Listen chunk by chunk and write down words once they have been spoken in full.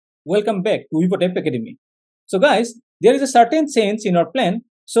welcome back to Evotep Academy. So guys, there is a certain change in our plan.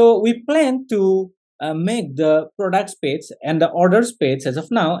 So we plan to make the products page and the orders page as of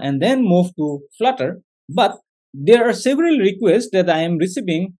now and then move to Flutter. But there are several requests that I am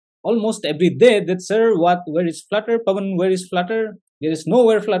receiving almost every day that, sir, where is Flutter? Pavan, where is Flutter? There is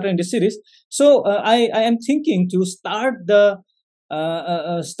nowhere Flutter in the series. So I am thinking to start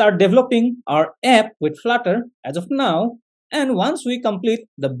developing our app with Flutter as of now. And once we complete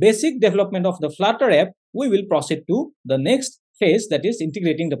the basic development of the Flutter app, we will proceed to the next phase, that is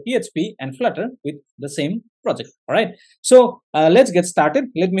integrating the PHP and Flutter with the same project. All right. So let's get started.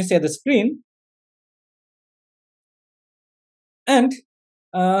 Let me share the screen. And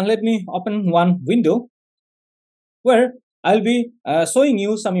let me open one window where I'll be showing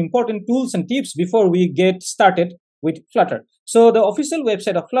you some important tools and tips before we get started with Flutter. So the official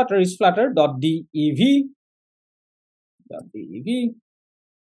website of Flutter is flutter.dev.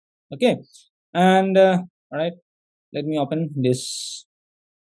 Okay, and all right, let me open this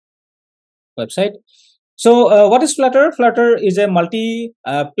website. So what is Flutter? Flutter is a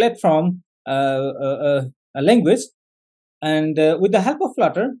multi-platform language, and with the help of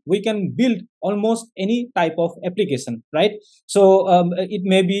Flutter, we can build almost any type of application, right? So it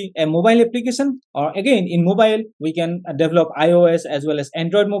may be a mobile application, or again, in mobile, we can develop iOS as well as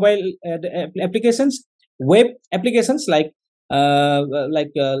Android mobile applications, web applications like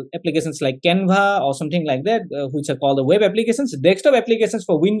applications like Canva or something like that, which are called the web applications, desktop applications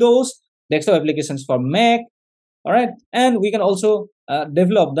for Windows, desktop applications for Mac. All right, and we can also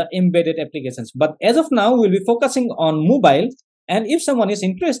develop the embedded applications. But as of now, we'll be focusing on mobile. And if someone is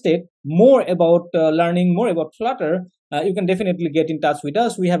interested more about learning more about Flutter, you can definitely get in touch with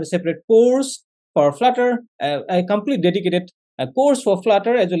us. We have a separate course for Flutter, a complete dedicated course for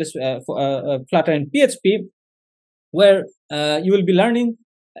Flutter as well as for Flutter and PHP, where you will be learning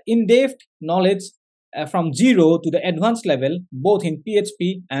in-depth knowledge from zero to the advanced level, both in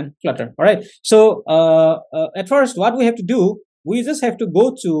PHP and Flutter. All right. So at first, what we have to do, we just have to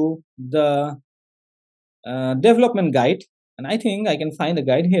go to the development guide, and I think I can find the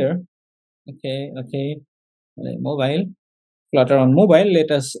guide here. Okay. Mobile, Flutter on mobile.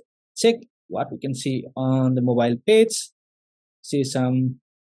 Let us check what we can see on the mobile page. See some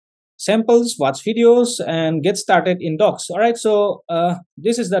samples, watch videos, and get started in docs. All right. So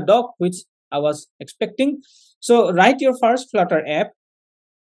this is the doc which I was expecting. So write your first Flutter app.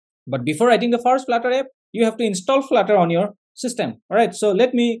 But before writing the first Flutter app, you have to install Flutter on your system. All right. So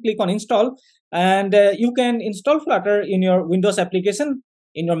let me click on install, and you can install Flutter in your Windows application,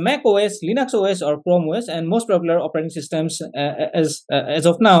 in your Mac OS, Linux OS, or Chrome OS, and most popular operating systems as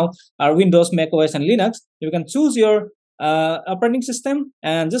of now are Windows, Mac OS, and Linux. You can choose your operating system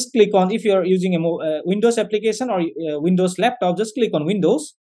and just click on, if you're using a Windows application or Windows laptop, just click on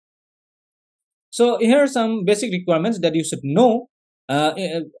Windows. So here are some basic requirements that you should know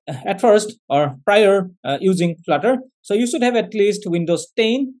at first or prior using Flutter. So you should have at least Windows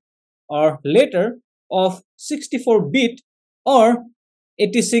 10 or later of 64-bit or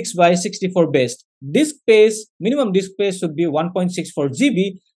 86 by 64 based. Disk space, minimum disk space should be 1.64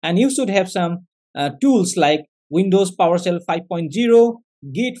 GB, and you should have some tools like Windows PowerShell 5.0,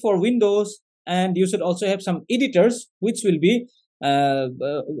 Git for Windows, and you should also have some editors which will be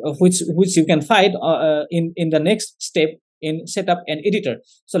which you can find in the next step in setup an editor.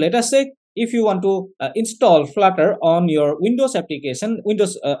 So let us say if you want to install Flutter on your Windows application,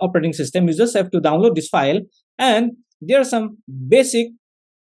 Windows operating system, you just have to download this file, and there are some basic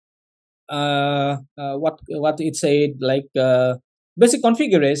what it said, like basic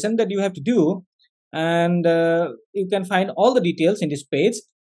configuration that you have to do, and you can find all the details in this page.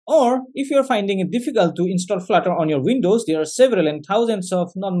 Or if you're finding it difficult to install Flutter on your Windows, there are several and thousands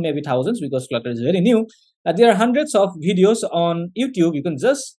of, not maybe thousands because Flutter is very new, there are hundreds of videos on YouTube. You can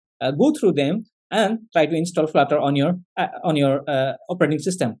just go through them and try to install Flutter on your operating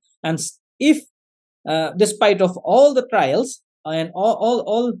system. And if despite of all the trials and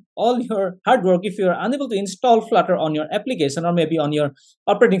all your hard work, if you're unable to install Flutter on your application or maybe on your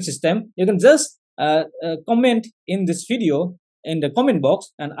operating system, you can just comment in this video in the comment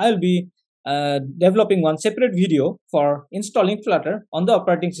box, and I'll be developing one separate video for installing Flutter on the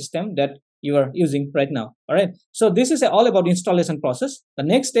operating system that you are using right now. All right. So this is all about installation process. The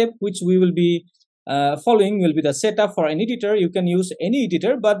next step which we will be following will be the setup for an editor. You can use any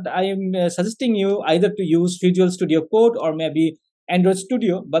editor, but I am suggesting you either to use Visual Studio Code or maybe Android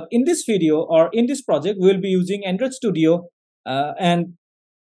Studio. But in this video or in this project, we will be using Android Studio and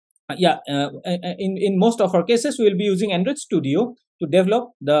in most of our cases, we will be using Android Studio to develop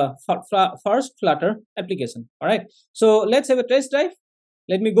the first Flutter application. All right. So let's have a test drive.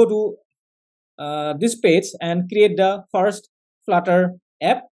 let me go to this page and create the first Flutter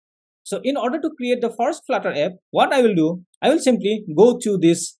app. So in order to create the first Flutter app, what I will do, I will simply go to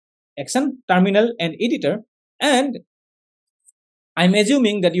this action terminal and editor, and I'm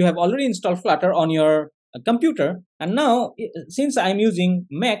assuming that you have already installed Flutter on your computer. And now, since I'm using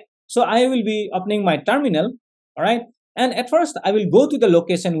Mac, so I will be opening my terminal, all right? And at first, I will go to the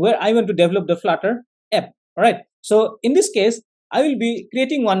location where I want to develop the Flutter app, all right? So in this case, I will be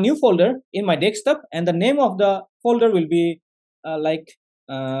creating one new folder in my desktop, and the name of the folder will be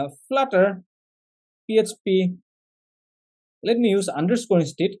Flutter PHP. Let me use underscore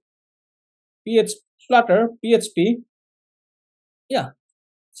instead. Flutter PHP. Yeah,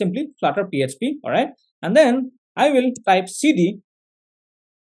 simply Flutter PHP, all right? And then I will type cd,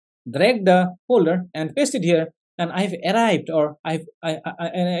 drag the folder and paste it here, and I've arrived, or I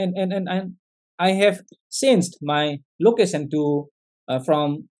have changed my location to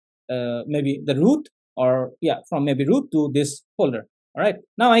from maybe the root, or yeah, from maybe root to this folder. All right,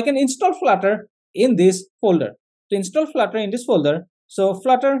 now I can install Flutter in this folder. To install Flutter in this folder, so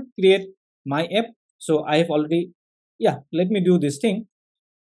Flutter create my app. So I have already, yeah, let me do this thing.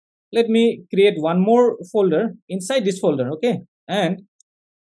 Let me create one more folder inside this folder, okay? And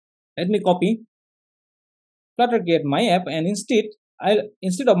let me copy Flutter create my app, and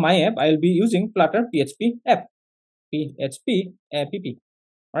instead of my app, I'll be using Flutter PHP app, PHP app.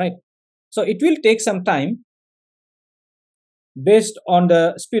 All right. So it will take some time based on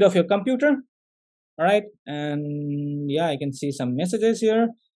the speed of your computer. All right. And yeah, I can see some messages here.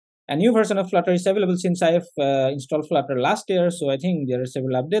 A new version of Flutter is available since I have installed Flutter last year. So I think there are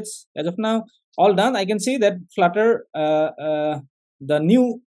several updates as of now. All done. I can see that Flutter, the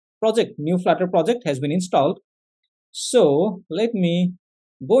new Flutter project has been installed. So let me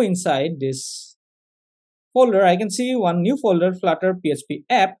go inside this folder. I can see one new folder, Flutter PHP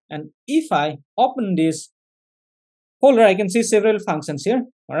app. And if I open this folder, I can see several functions here.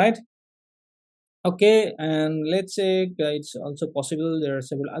 All right. Okay, and let's say it's also possible there are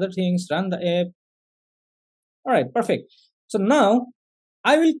several other things. Run the app. All right, perfect. So now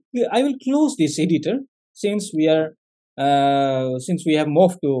I will close this editor, since we have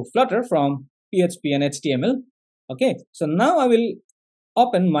moved to Flutter from PHP and HTML. Okay, so now I will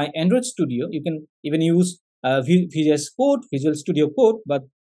open my Android Studio. You can even use Visual Studio Code, but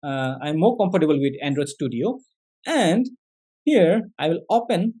I'm more comfortable with Android Studio. And here I will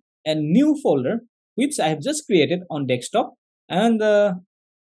open a new folder which I have just created on desktop, and the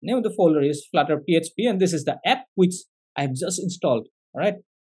name of the folder is Flutter PHP, and this is the app which I have just installed. All right,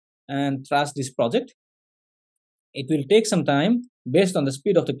 and trust this project. It will take some time based on the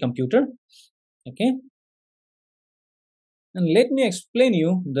speed of the computer. Okay, and let me explain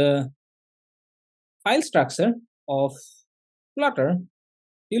you the file structure of Flutter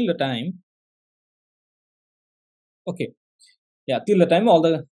till the time. Okay, yeah, till the time all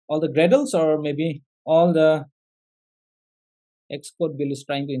the Gradles, or maybe all the Xcode build is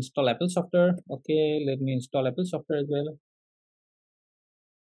trying to install Apple software. Okay, let me install Apple software as well.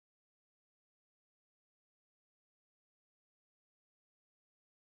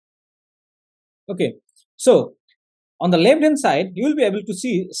 Okay, so on the left hand side, you will be able to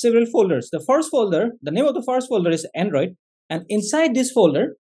see several folders. The first folder, the name of the first folder is Android, and inside this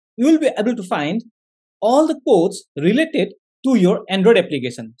folder, you will be able to find all the codes related to your Android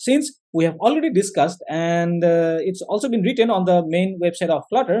application. Since we have already discussed, and it's also been written on the main website of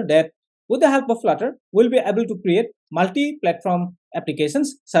Flutter, that with the help of Flutter, we'll be able to create multi-platform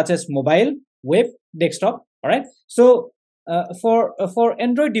applications such as mobile, web, desktop. All right. So for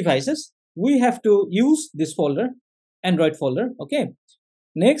Android devices, we have to use this folder, Android folder. Okay.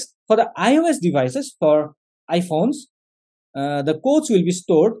 Next, for the iOS devices, for iPhones, the codes will be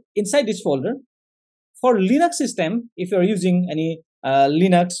stored inside this folder. For Linux system, if you're using any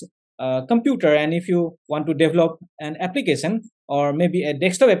Linux computer, and if you want to develop an application or maybe a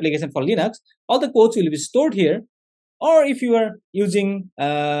desktop application for Linux, all the codes will be stored here. Or if you are using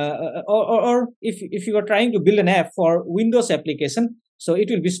or if you are trying to build an app for Windows application, so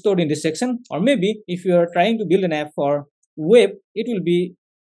it will be stored in this section. Or maybe if you are trying to build an app for web, it will be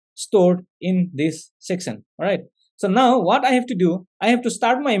stored in this section. All right. So now what I have to do, I have to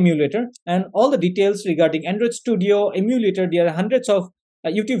start my emulator, and all the details regarding Android Studio emulator, there are hundreds of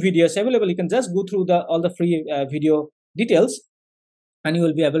YouTube videos available. You can just go through all the free video details, and you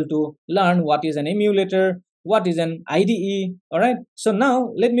will be able to learn what is an emulator, what is an IDE. All right. So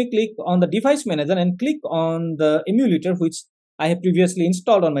now let me click on the device manager and click on the emulator which I have previously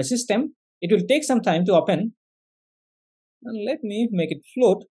installed on my system. It will take some time to open. And let me make it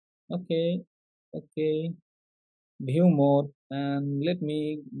float. Okay. View mode. and let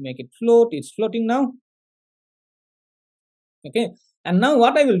me make it float. It's floating now. Okay, and now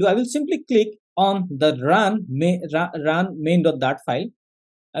what I will do, I will simply click on the run main.dart file.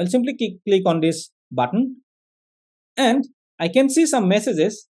 I will simply click on this button, and I can see some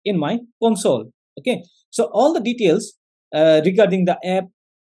messages in my console. Okay, so all the details regarding the app,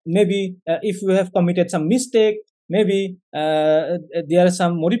 maybe if you have committed some mistake, maybe there are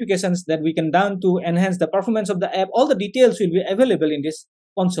some modifications that we can done to enhance the performance of the app. All the details will be available in this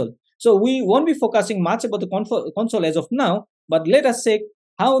console. So we won't be focusing much about the console as of now, but let us check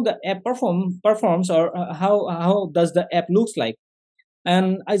how the app performs, or how does the app looks like.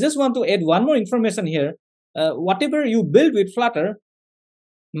 And I just want to add one more information here. Whatever you build with Flutter,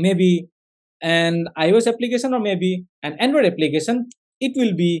 maybe an iOS application or maybe an Android application, it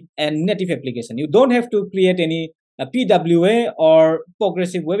will be a native application. You don't have to create any PWA or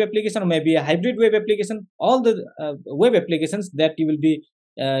progressive web application, or maybe a hybrid web application. All the web applications that you will be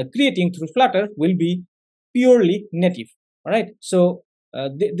creating through Flutter will be purely native. All right. So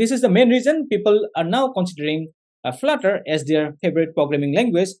this is the main reason people are now considering Flutter as their favorite programming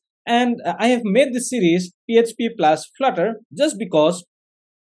language. And I have made this series PHP plus Flutter just because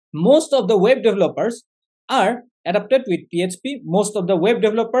most of the web developers are adapted with PHP. Most of the web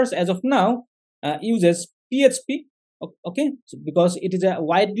developers as of now uses PHP. Okay, so because it is a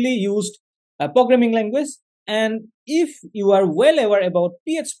widely used programming language. And if you are well aware about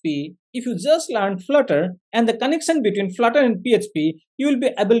PHP, if you just learn Flutter and the connection between Flutter and PHP, you will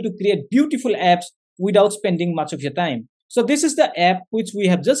be able to create beautiful apps without spending much of your time. So this is the app which we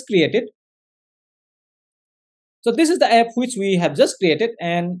have just created. So this is the app which we have just created,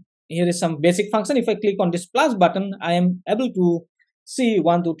 and here is some basic function. If I click on this plus button, I am able to see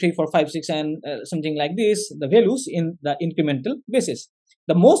 1, 2, 3, 4, 5, 6 and something like this, the values in the incremental basis.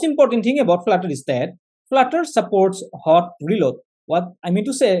 The most important thing about Flutter is that Flutter supports hot reload. What I mean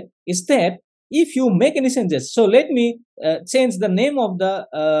to say is that if you make any changes, so let me change the name of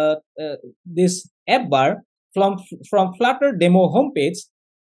the this app bar from Flutter demo homepage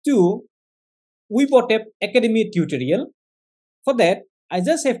to WebApp Academy tutorial. For that, I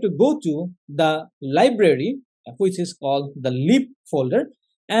just have to go to the library, which is called the lib folder.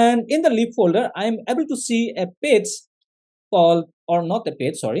 And in the lib folder, I am able to see a page called, or not a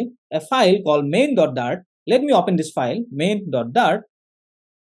page, sorry, a file called main.dart. Let me open this file, main.dart.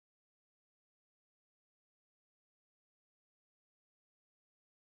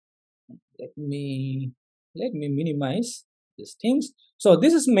 Let me minimize these things. So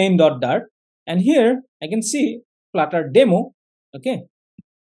this is main.dart, and here I can see Flutter demo. Okay,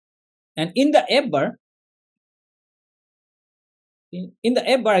 and in the app bar,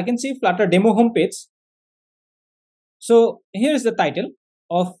 I can see Flutter demo homepage. So here is the title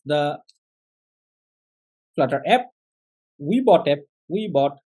of the Flutter app: we bought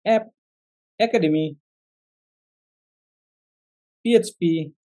app Academy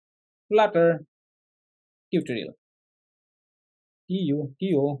PHP Flutter tutorial.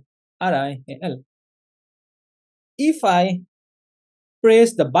 tutorial. If I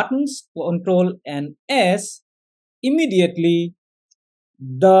press the buttons Ctrl and S, immediately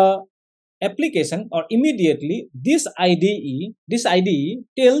the application, or immediately this IDE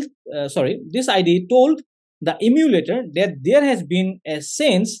told the emulator that there has been a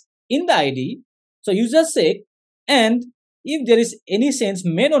change in the IDE. So you just say, and if there is any change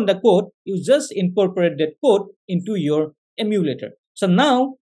made on the code, you just incorporate that code into your emulator. So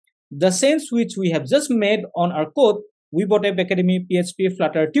now the change which we have just made on our code, WebApp Academy PHP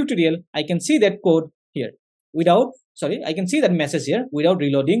Flutter tutorial, I can see that code here I can see that message here without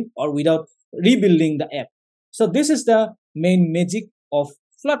reloading or without rebuilding the app. So this is the main magic of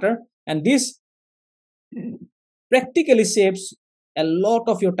Flutter, and this practically saves a lot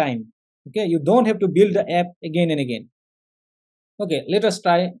of your time. Okay, you don't have to build the app again and again. Okay, let us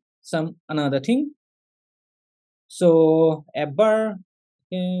try some another thing. So app bar,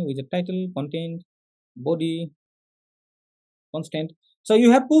 okay, with the title, content, body, constant. So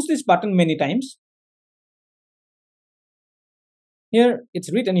you have pushed this button many times. Here it's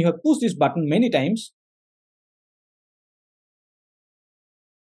written you have pushed this button many times.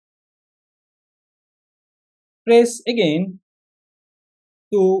 Press again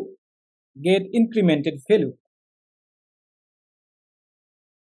to get incremented value.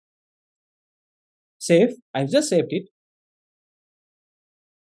 Save. I've just saved it.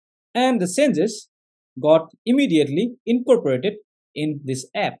 And the changes got immediately incorporated in this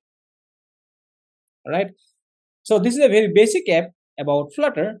app. Alright. So this is a very basic app about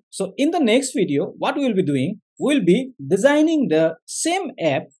Flutter. So in the next video, what we will be doing, we'll be designing the same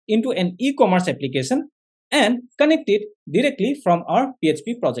app into an e-commerce application. and connect it directly from our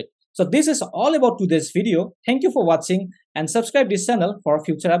PHP project. So this is all about today's video. Thank you for watching and subscribe this channel for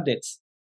future updates.